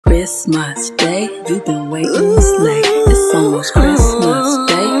Christmas Day, you've been waiting to slay. It's almost Christmas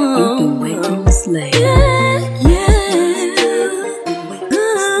Day, you've been waiting to slay.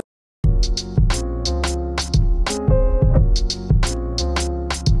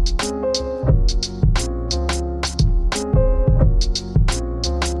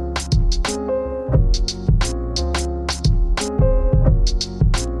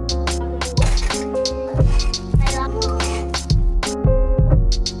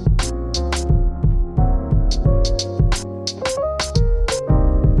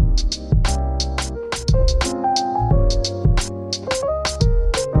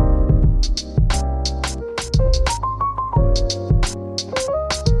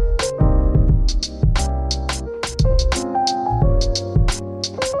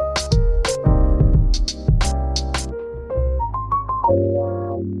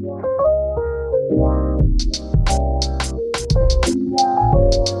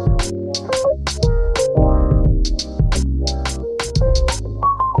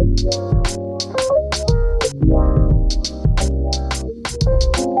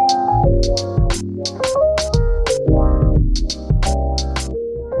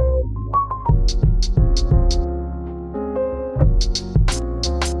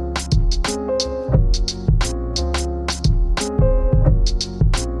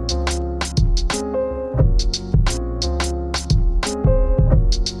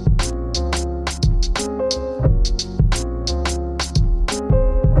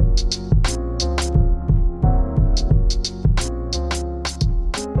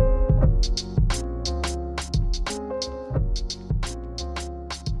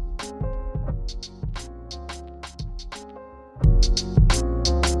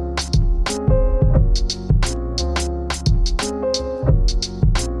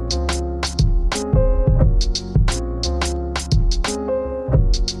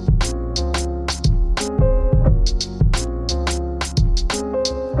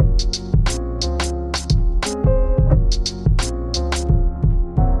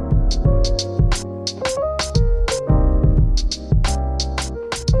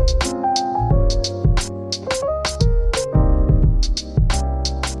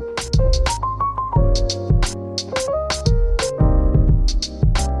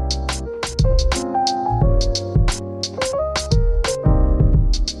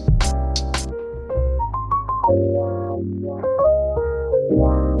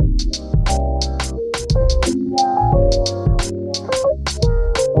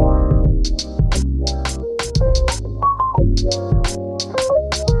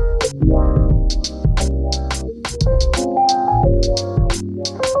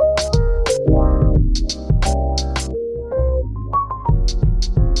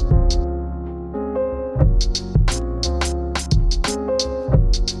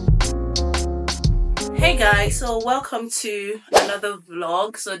 Hey guys, so welcome to another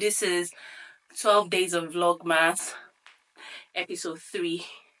vlog. So this is 12 days of Vlogmas episode 3.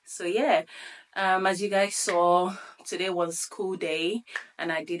 So yeah, as you guys saw, today was school day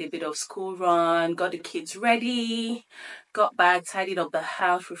and I did a bit of school run, got the kids ready, got back, tidied up the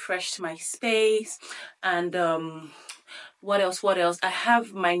house, refreshed my space, and what else I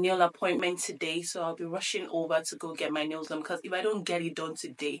have my nail appointment today, so I'll be rushing over to go get my nails done, because if I don't get it done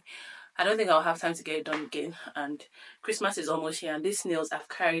today, I don't think I'll have time to get it done again. And Christmas is almost here, and these nails, I've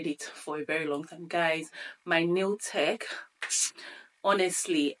carried it for a very long time. Guys, my nail tech,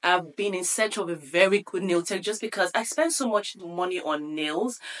 honestly, I've been in search of a very good nail tech, just because I spend so much money on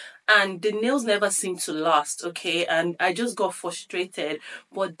nails and the nails never seem to last, okay? And I just got frustrated.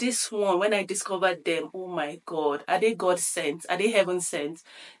 But this one, when I discovered them, oh my god, are they God sent? Are they heaven sent?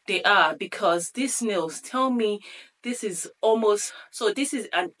 They are, because these nails, tell me, this is almost, so this is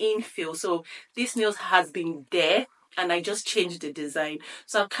an infill, so this nails has been there and I just changed the design.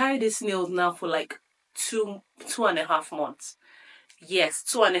 So I've carried these nails now for like two and a half months. Yes,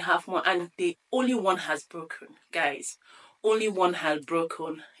 2.5 months, and the only one has broken, guys. Only one has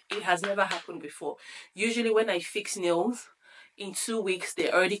broken. It has never happened before. Usually when I fix nails, in 2 weeks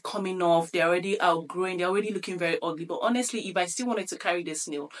they're already coming off, they're already outgrowing, they're already looking very ugly. But honestly, if I still wanted to carry this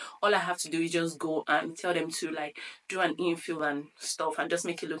nail, all I have to do is just go and tell them to like do an infill and stuff and just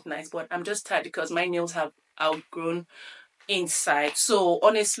make it look nice. But I'm just tired because my nails have outgrown inside. So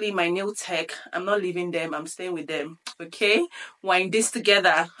honestly, my nail tech, I'm not leaving them, I'm staying with them. Okay, we're in this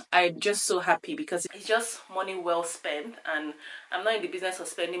together. I'm just so happy because it's just money well spent, and I'm not in the business of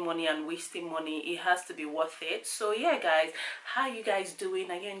spending money and wasting money. It has to be worth it. So yeah guys, how you guys doing?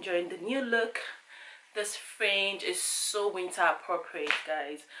 Are you enjoying the new look? This fringe is so winter appropriate,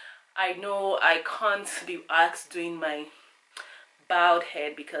 guys. I know I can't be asked doing my bowed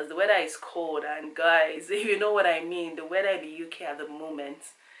head because the weather is cold, and guys, if you know what I mean, the weather in the UK at the moment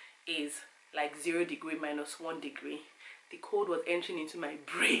is like 0 degree minus 1 degree. The cold was entering into my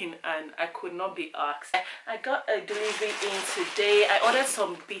brain and I could not be asked. I got a delivery in today. I ordered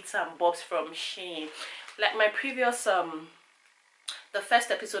some bits and bobs from Shein. Like my previous the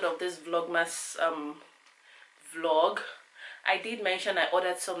first episode of this Vlogmas vlog, I did mention I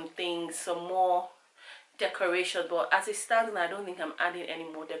ordered some things, some more decoration, but as it stands now, I don't think I'm adding any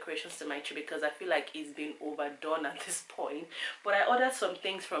more decorations to my tree because I feel like it's been overdone at this point. But I ordered some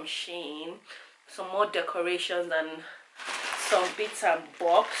things from Shein, some more decorations and some bits and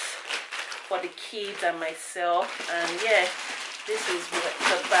bobs for the kids and myself. And yeah, this is what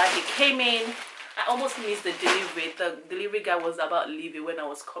the bag it came in. I almost missed the delivery. The delivery guy was about leaving when I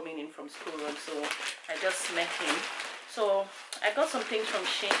was coming in from school run, so I just met him. So I got some things from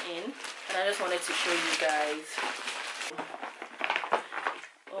Shein and I just wanted to show you guys.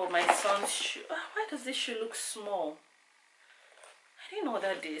 Oh, my son's shoe. Why does this shoe look small? I didn't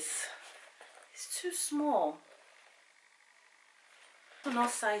order this. It's too small. I do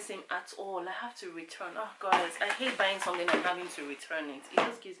not size him at all. I have to return. Oh guys, I hate buying something and having to return it. It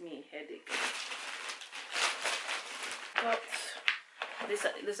just gives me a headache. But these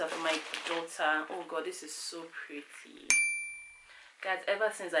are for my daughter. Oh god, this is so pretty. Guys, ever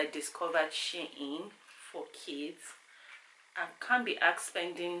since I discovered Shein for kids, I can't be asked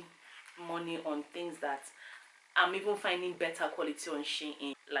spending money on things that I'm even finding better quality on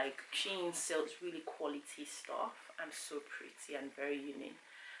Shein. Like Shein sells really quality stuff and so pretty and very unique.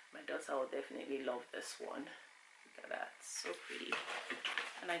 My daughter will definitely love this one. Look at that, so pretty.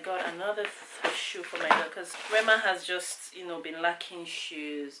 And I got another shoe for my daughter because Rema has just, you know, been lacking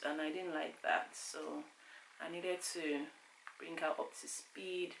shoes and I didn't like that, so I needed to bring her up to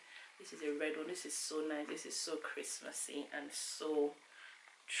speed. This is a red one. This is so nice. This is so Christmassy and so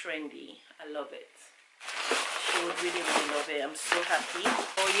trendy. I love it. She would really love it. I'm so happy.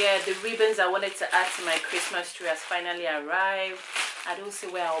 Oh yeah, the ribbons I wanted to add to my Christmas tree has finally arrived. I don't see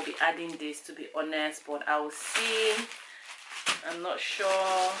where I'll be adding this, to be honest, but I will see. I'm not sure.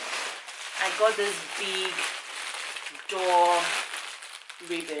 I got this big door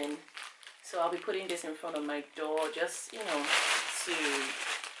ribbon, so I'll be putting this in front of my door, just, you know, to,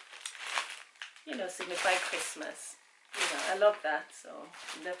 you know, signify Christmas. You know, I love that, so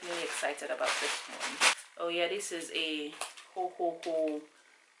I'm definitely excited about this one. Oh yeah, this is a ho ho ho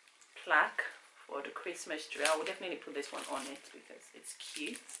plaque for the Christmas tree. I will definitely put this one on it because it's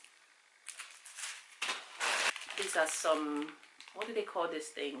cute. These are some, what do they call this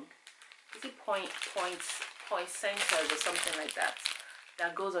thing? Is it poinsettias or something like that?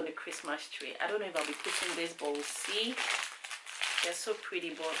 That goes on the Christmas tree. I don't know if I'll be putting this, but we'll see. They're so pretty,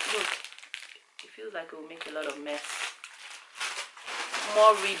 but look, it feels like it will make a lot of mess.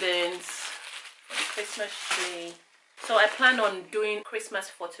 More ribbons for the Christmas tree. So I plan on doing Christmas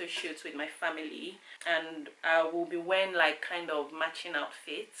photo shoots with my family, and I will be wearing like kind of matching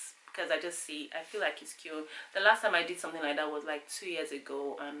outfits because I feel like it's cute. The last time I did something like that was like 2 years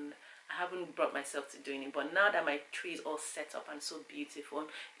ago and I haven't brought myself to doing it, but now that my tree is all set up and so beautiful,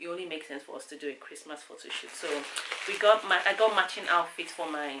 it only makes sense for us to do a Christmas photo shoot. So I got matching outfits for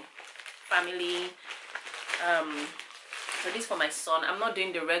my family. So this for my son. I'm not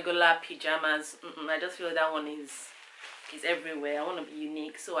doing the regular pajamas. I just feel that one is everywhere. I want to be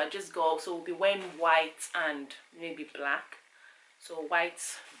unique, so I just go. So we'll be wearing white and maybe black. So white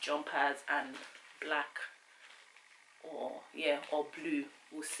jumpers and black, or blue.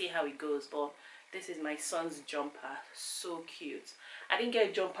 We'll see how it goes. But this is my son's jumper. So cute. I didn't get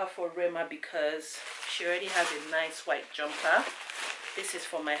a jumper for Rema because she already has a nice white jumper. This is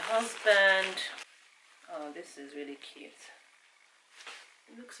for my husband. Oh, this is really cute.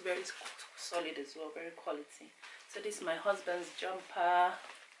 It looks very solid as well, very quality. So this is my husband's jumper.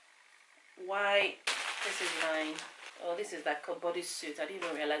 White. This is mine. Oh, this is like a bodysuit. I didn't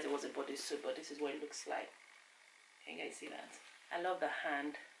even realize it was a bodysuit, but this is what it looks like. Can you guys see that? I love the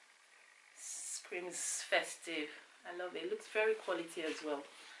hand. Screams festive. I love it. It looks very quality as well.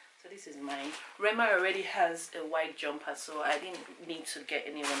 So this is mine. Rema already has a white jumper, so I didn't need to get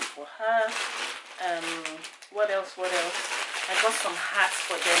anyone for her. What else? I got some hats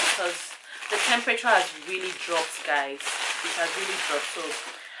for them because the temperature has really dropped, guys. It has really dropped, so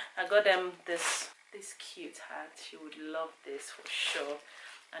I got them this cute hat. She would love this for sure.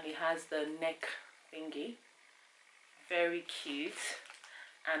 And it has the neck thingy. Very cute.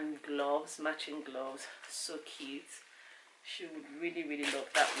 And gloves, matching gloves. So cute. She would really love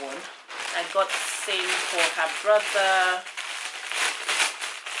that one. I got same for her brother.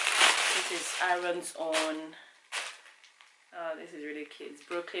 This is Aaron's on. Oh, this is really cute. It's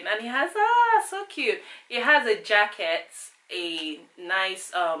Brooklyn, and it has so cute. It has a jacket, a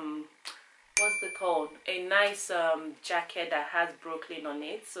nice what's it called? A nice jacket that has Brooklyn on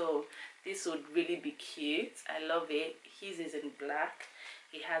it. So this would really be cute. I love it. His is in black.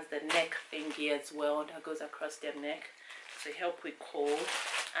 It has the neck thingy as well that goes across their neck to help with cold,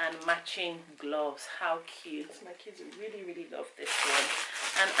 and matching gloves. How cute. My kids really love this one.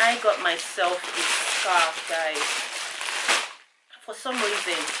 And I got myself a scarf, guys. For some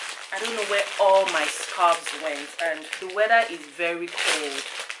reason, I don't know where all my scarves went, and the weather is very cold.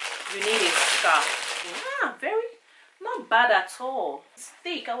 You need a scarf. Yeah, very not bad at all. It's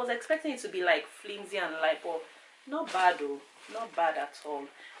thick. I was expecting it to be like flimsy and light, but not bad though. Not bad at all.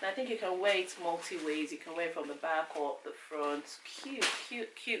 And I think you can wear it multi ways. You can wear it from the back or the front. Cute.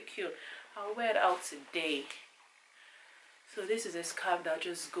 I'll wear it out today. So this is a scarf that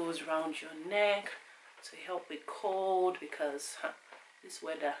just goes around your neck to help with cold, because this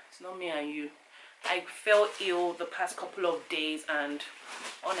weather, it's not me and you. I felt ill the past couple of days, and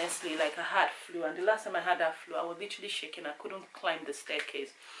honestly, like, I had flu, and the last time I had that flu, I was literally shaking. I couldn't climb the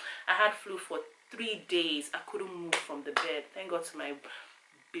staircase. I had flu for 3 days. I couldn't move from the bed. Thank God to my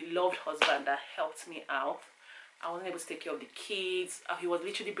beloved husband that helped me out. I wasn't able to take care of the kids. He was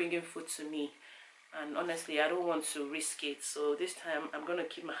literally bringing food to me, and honestly, I don't want to risk it. So this time I'm gonna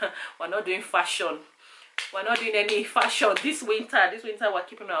keep my we're not doing fashion. We're not doing any fashion this winter. We're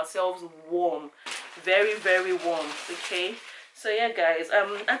keeping ourselves warm, very warm. Okay, so yeah, guys,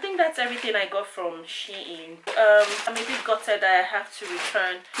 I think that's everything I got from Shein. I'm a bit gutted that I have to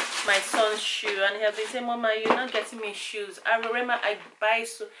return my son's shoe, and he has been saying, Mama, you're not getting me shoes. I remember I buy,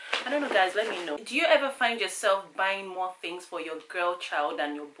 so I don't know, guys, let me know, do you ever find yourself buying more things for your girl child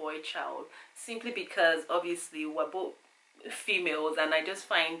than your boy child, simply because obviously we're both females, and I just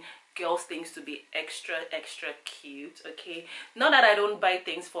find girls things to be extra cute. Okay, not that I don't buy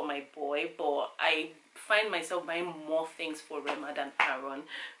things for my boy, but I find myself buying more things for Rema than Aaron,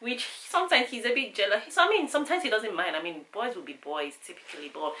 which sometimes he's a bit jealous. So I mean, sometimes he doesn't mind. I mean, boys will be boys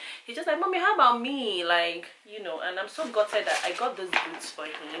typically, but he's just like, Mommy, how about me? Like, you know. And I'm so gutted that I got those boots for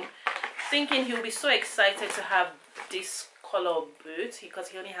him, thinking he'll be so excited to have this color boots, because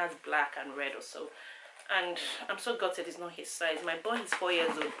he only has black and red or so. And I'm so gutted it's not his size. My boy is 4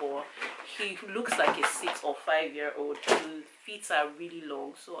 years old, but he looks like a 6 or 5 year old. His feet are really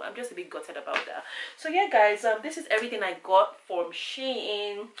long, so I'm just a bit gutted about that. So yeah, guys, this is everything I got from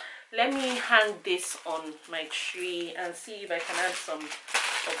Shein. Let me hang this on my tree and see if I can add some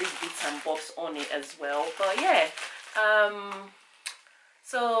of these bits and bobs on it as well. But yeah,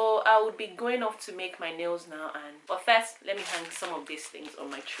 so I would be going off to make my nails now, but first let me hang some of these things on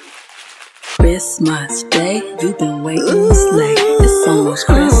my tree. Christmas Day, you've been waiting this late. It's almost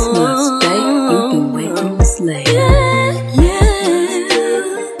Christmas Day, you've been waiting this late.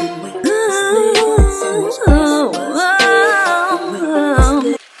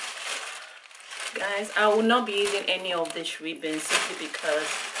 Guys, I will not be using any of this ribbon simply because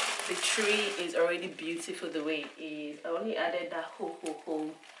the tree is already beautiful the way it is. I only added that ho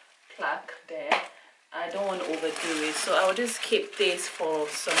plaque there. I don't want to overdo it, so I'll just keep this for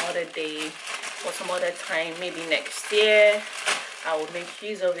some other day or some other time, maybe next year. I will make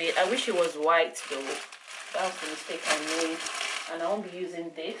use of it. I wish it was white though. That was the mistake I made. And I won't be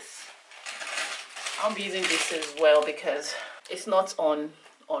using this. I'll be using this as well because it's not on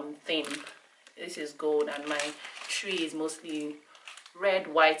theme. This is gold, and my tree is mostly red,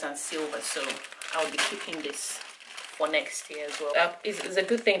 white and silver, so I'll be keeping this for next year as well. It's a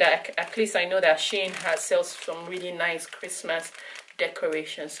good thing that at least I know that Shein sells some really nice Christmas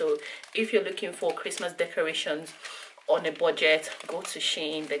decorations. So if you're looking for Christmas decorations on a budget, go to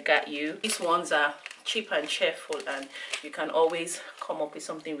Shein. They got you. These ones are cheap and cheerful, and you can always come up with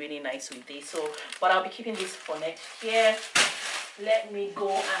something really nice with this. So, but I'll be keeping this for next year. Let me go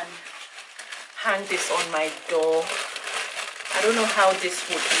and hang this on my door. I don't know how this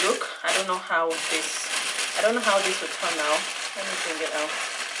would look. I don't know how this will turn out. Let me bring it out.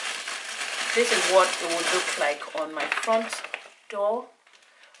 This is what it would look like on my front door.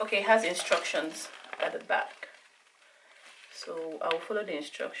 Okay, it has instructions at the back, so I will follow the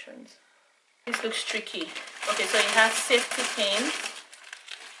instructions. This looks tricky. Okay, so it has safety pins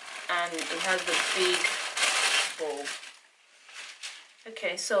and it has the big bulb.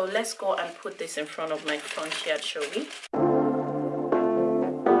 Okay, so let's go and put this in front of my front yard, shall we?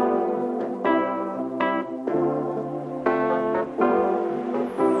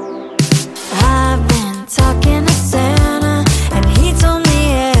 Talking to Santa, and he told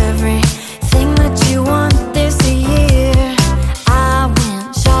me everything that you want this year. I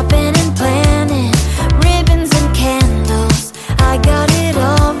went shopping and planning ribbons and candles.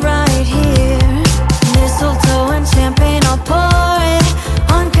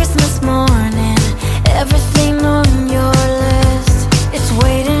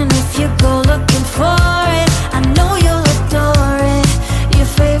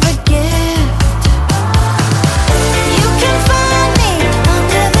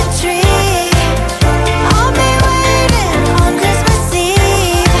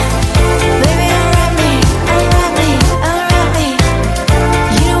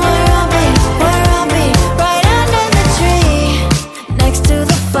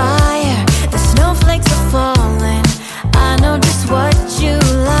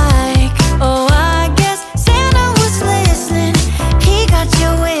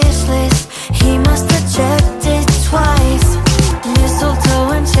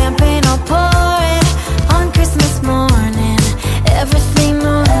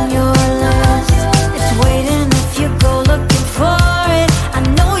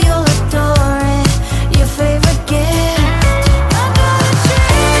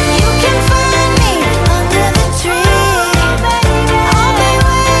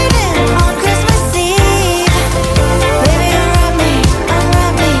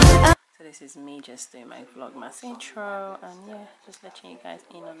 this is me just doing my Vlogmas intro, and yeah, just letting you guys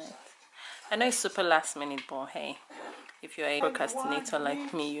in on it. I know it's super last minute, but hey, if you're a procrastinator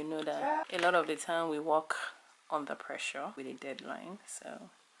like me, you know that a lot of the time we work under pressure with a deadline. So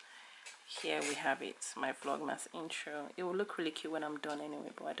here we have it, my Vlogmas intro. It will look really cute when I'm done anyway,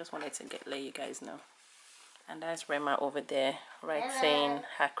 but I just wanted to let you guys know. And that's Rema over there, writing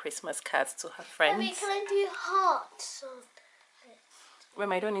her Christmas cards to her friends. Mommy, can I do hearts on it?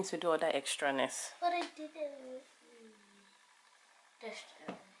 Rema, I don't need to do all that extraness. But I didn't.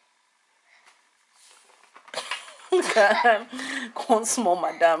 One small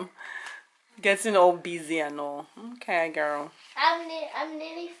madam, getting all busy and all. Okay, girl. I'm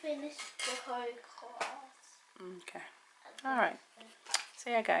nearly finished the whole class. Okay. All right. So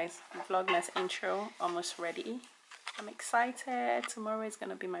yeah, guys, Vlogmas intro almost ready. I'm excited. Tomorrow is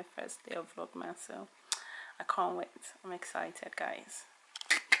gonna be my first day of Vlogmas, so I can't wait. I'm excited, guys.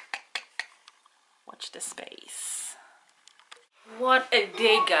 Watch the space. What a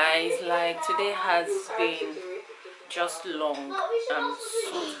day, guys. Like, today has been just long. I'm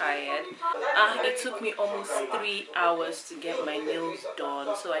so tired. It took me almost 3 hours to get my nails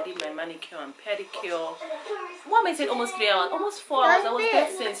done. So I did my manicure and pedicure. What am I saying almost 3 hours? Almost 4 hours. I was there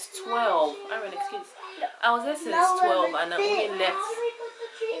since 12. Aaron, excuse. I was there since 12 and I only left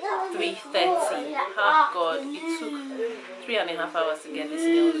 3:30. Oh God, it took 3.5 hours to get these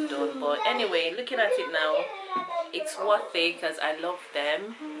nails done. But anyway, looking at it now, it's worth it because I love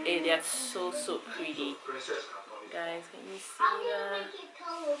them. They are so pretty. Guys, can you see that?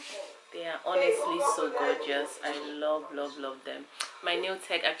 They are honestly so gorgeous. I love them. My nail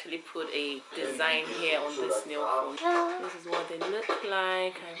tech actually put a design here on this nail phone. This is what they look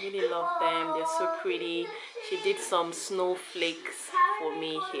like. I really love them. They're so pretty. She did some snowflakes for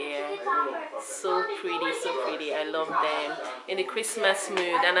me here. So pretty. I love them. In the Christmas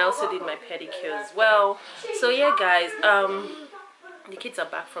mood. And I also did my pedicure as well. So yeah, guys, the kids are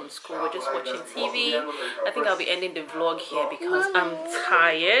back from school. We're just watching TV. I think I'll be ending the vlog here because I'm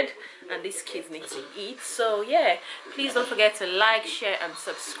tired and these kids need to eat. So yeah, please don't forget to like, share and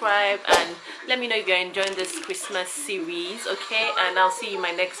subscribe, and let me know if you're enjoying this Christmas series, okay? And I'll see you in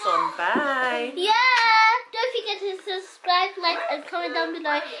my next one. Bye. Yeah, don't forget to subscribe, like and comment down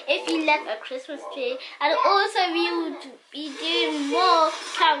below if you left a Christmas tree. And also we will be doing more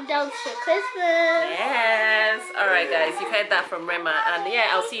countdowns for Christmas. Yes. Alright guys, you've heard that from Rema, and yeah,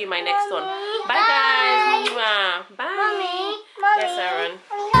 I'll see you in my next one. Bye guys. Bye. Mommy. Yes, Aaron.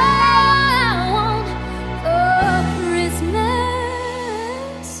 I want